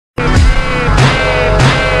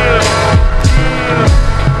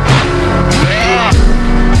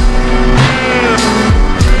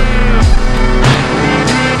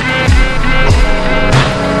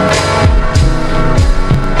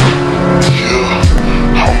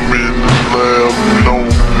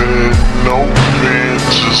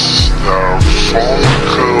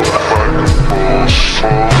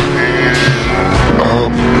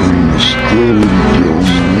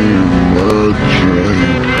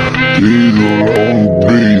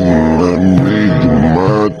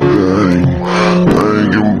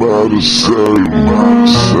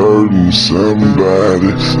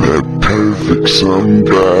like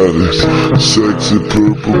somebody. Sexy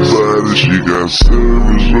purple body, she got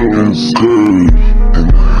service on curve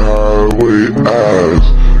and highway eyes.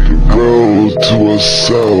 The road to her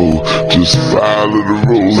soul, just follow the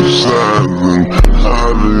road signs and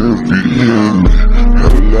holler if you hear me. I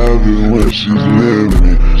love it when she's near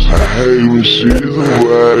me, I hate when she's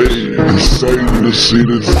away. It's Satan to see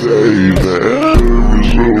the day, that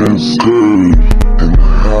service on curve and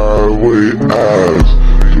highway eyes.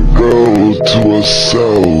 The road to her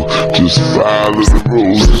soul, just follow the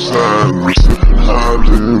road signs,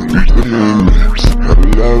 holler if you hear me. I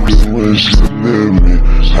love it when she's near me,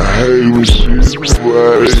 I hate when she's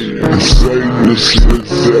away. It's Satan to see the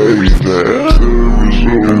day, that service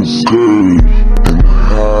on curve and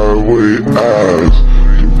highway eyes.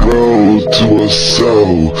 The road to her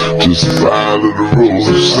soul, just follow the road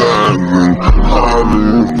signs and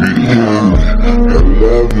holler if you hear me. I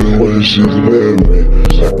love it when she's near me,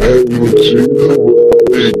 I hate when she's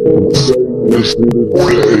away. Satan to see the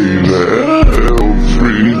day, that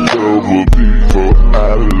hell-free over before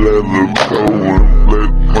I let her go and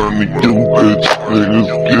let money you bitch niggas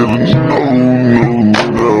get no.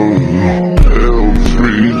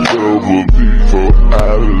 Hell-free over before I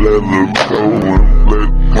let her go and let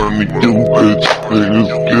money you bitch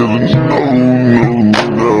niggas get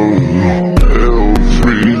no.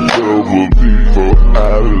 Hell-free over before I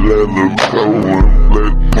let her go and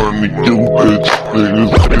let money you bitch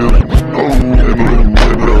niggas get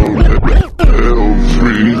no.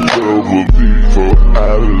 Hell-free over before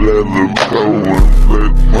I let her go and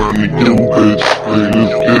let money you bitch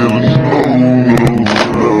niggas get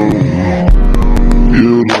no.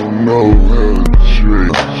 You don't know how to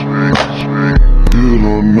treat. You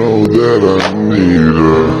don't know that I need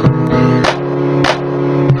her.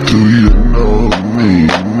 Do you know me,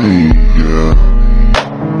 yeah?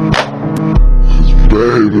 'Cause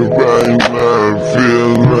baby, right now I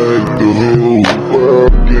feel like the whole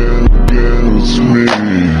world against me.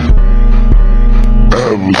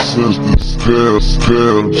 Ever since the step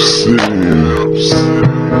scene,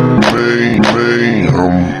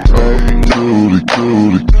 I'm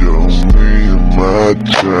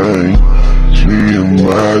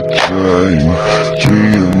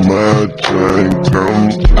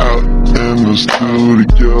duty,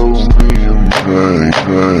 yo. Me and my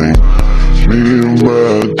chain, I'm out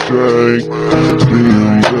in the studio, me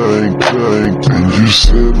and my chain, and you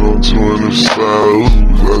sit on 24s,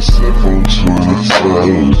 I sip on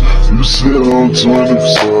 24s. You sit on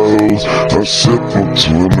 24s, I sip on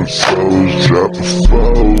 24s. Drop a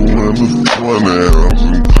 4 in the 20 ounce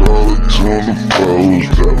and call it 24s.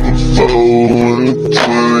 Drop a 4 in the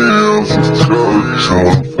 20 ounce and call it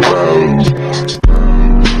 24s.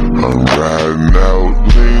 I'm riding out,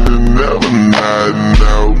 leaning, never nodding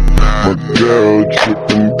out. My girl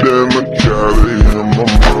tripping, damn, I gotta hear my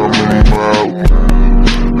mama mouth.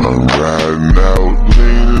 I'm riding out,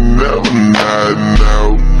 leaning, never nodding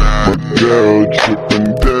out. My girl tripping,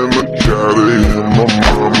 damn, I gotta hear my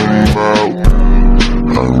mama mouth.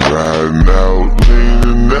 I'm riding out,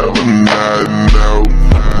 leaning, never nodding out.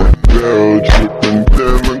 My girl tripping,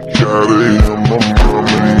 damn, I gotta hear my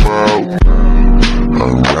mama mouth.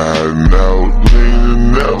 I'm riding out, leaning,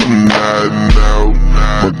 never nodding out.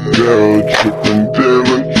 My girl tripping, damn,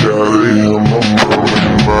 I gotta hear my mama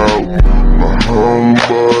mouth. My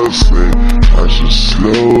homeboy say I should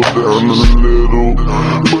slow down a little,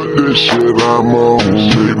 but this shit I'm on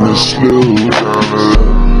make me slow down a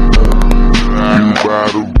little. You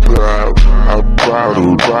bottle pop, I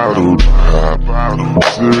bottle pop.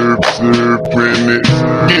 Syrup in it,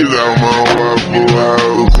 get out my Waffle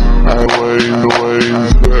House. I wait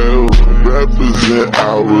well, represent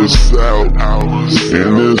our South,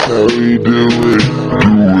 and that's how we do it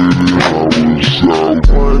in our South.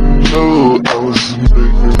 One note, I was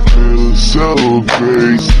making me feel so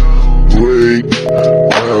great. Wait,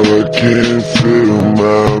 now I can't feel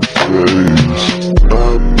my face.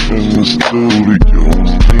 Up in the studio,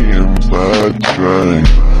 me and my train.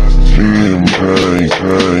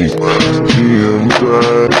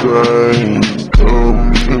 Up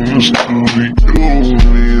in the studio,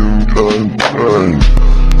 me and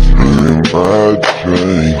my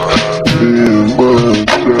train.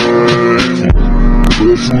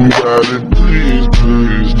 Will somebody please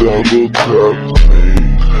double tap me?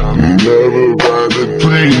 Everybody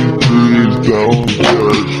please don't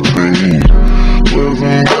judge me. Will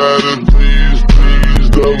somebody please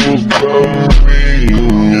double tap me?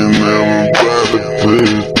 And everybody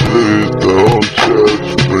please don't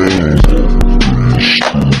judge me.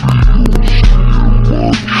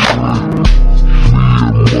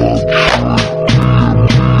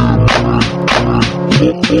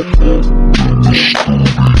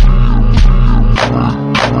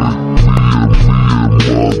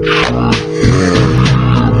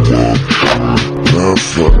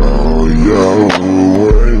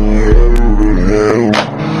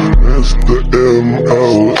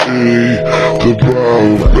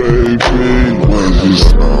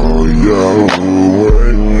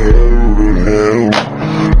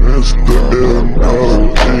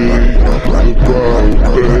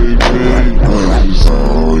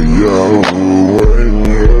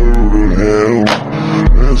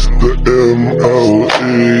 the M.O.E.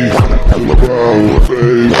 The ball,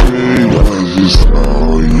 baby, was just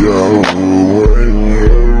all y'all waiting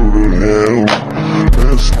on him.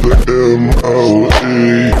 That's the M.O.E.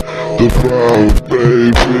 The ball,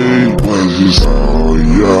 baby, was just all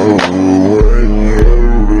y'all waiting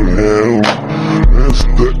on him. That's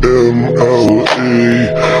the M.O.E.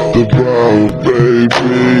 The ball,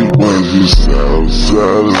 baby, was just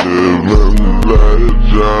outside living like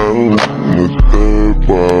John. The third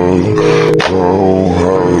ball,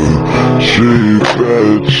 she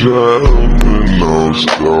bad child, and all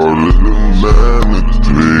started in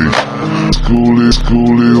 '93.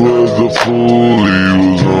 Schoolie was the fool, he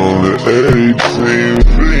was only 18.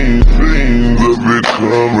 Fiends are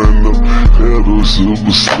becoming the pedal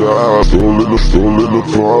superstar. Stolen the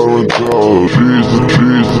foreign car, trees the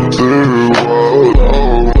third wall.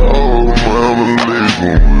 Oh, mama leave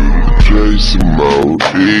him with Jason mode.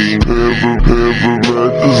 Pepper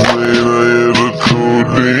magazine, I had a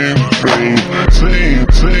codeine fiend.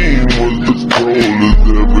 Team was the coldest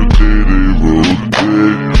every day they rode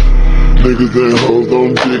dick. Niggas that hold on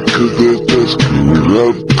dick cause that's screwed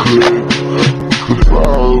up click.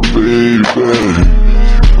 Oh baby,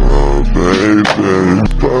 oh baby,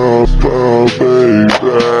 oh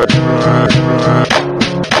baby.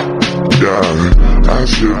 Yeah, I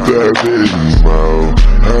sit that Big Mo,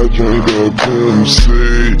 I drink up MC.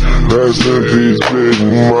 Rest in peace Big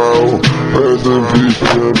Mo, rest in peace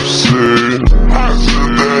Pepsi. I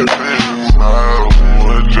sit that Big Mo,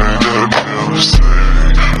 I drink up MC.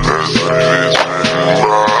 Rest in peace Big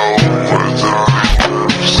Mo, rest in peace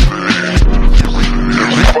Pepsi.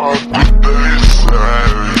 Fuck what they say,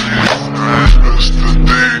 it's the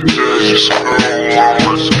DJ Screw,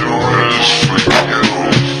 I'ma do this for you.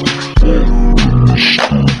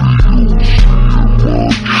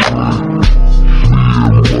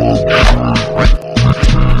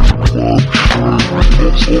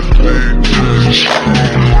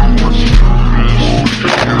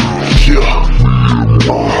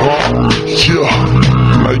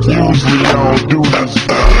 Like usually I don't do this.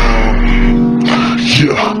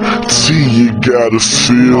 See, you gotta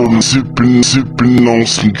feel sipping on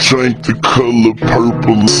some drink the color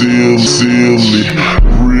purple. Silly,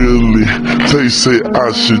 really. They say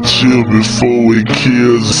I should chill before it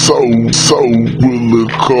kills. So will a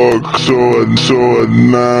car short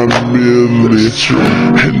 9 million.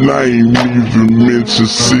 And I ain't even mention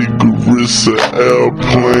cigarettes or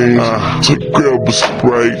airplanes. So grab a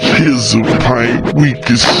Sprite, here's a pint, we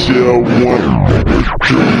can share one.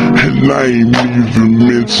 And I ain't even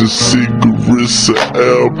mention cigarettes or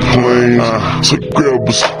airplanes. So grab a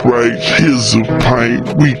Sprite, here's a pint,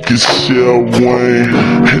 we can share one.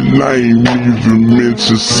 And I ain't even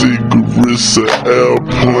mention cigarettes or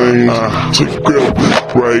airplanes. So grab a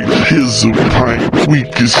Sprite, here's a pint, we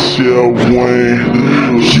can share one.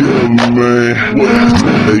 Yeah man,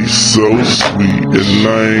 they so sweet, and I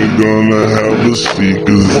ain't gonna have a seat,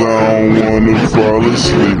 cause I don't wanna fall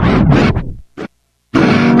asleep.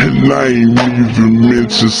 And I ain't even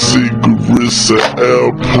mention cigarettes or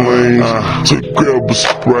airplanes. So grab a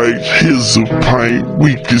Sprite, here's a pint,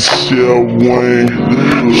 we can share one.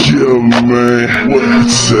 Yeah man,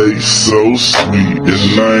 tastes so sweet,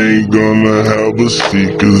 and I ain't gonna have a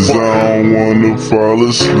seat, cause I don't wanna fall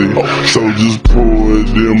asleep. So just pour it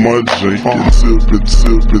in my drink and sip it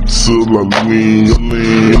till I lean.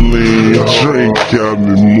 Drink got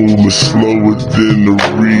me moving slower than the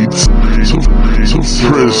reeds. So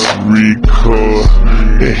press record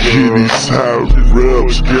and hit these high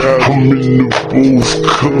reps. I'm in the booth,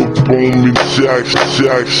 cup on me, jack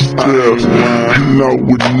steps. And I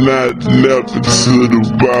would not nap until the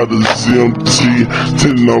bottle's empty.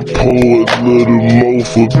 Then I pour a little more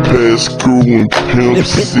for past Screw and Pimp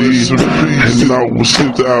C. And I was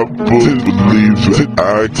stop, but believe it,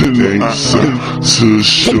 I can't say till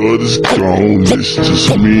short is gone. It's just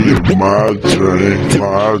me and my drink.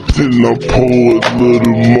 Then I pour a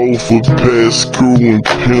little more for past Screw and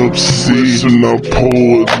Pimp C. And I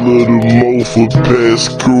pour a little more for past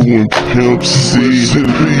Screw and Pimp C.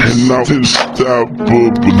 And I can stop,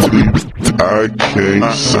 but believe it, I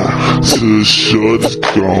can't say till short is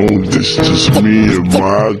gone. It's just me and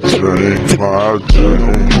my drink. Past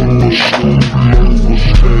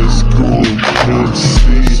Screw and Pimp C.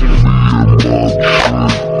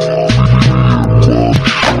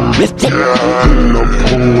 Then I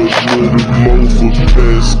pour a little more for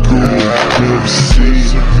past Screw and Pimp C.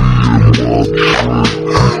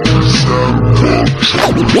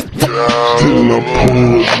 Then I pour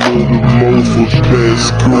a little more for past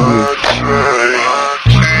Screw and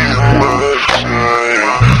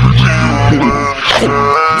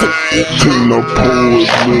Then I pour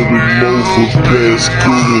a little over past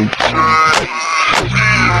good.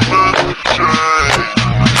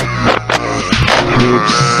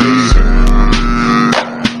 Pepsi.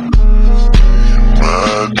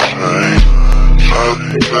 I've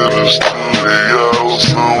been in the studio,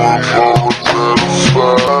 someone forward to the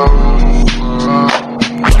fire.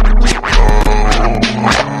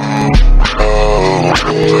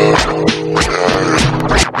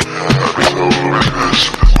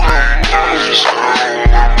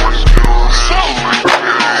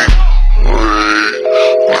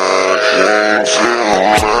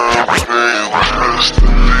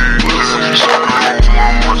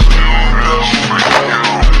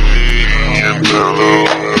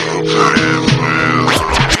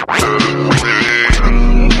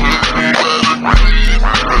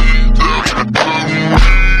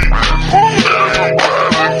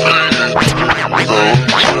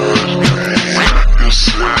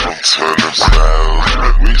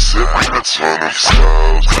 We sit on a ton of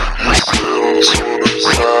styles. You sit on 20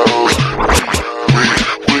 styles.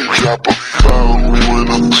 We drop a foul when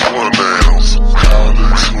I'm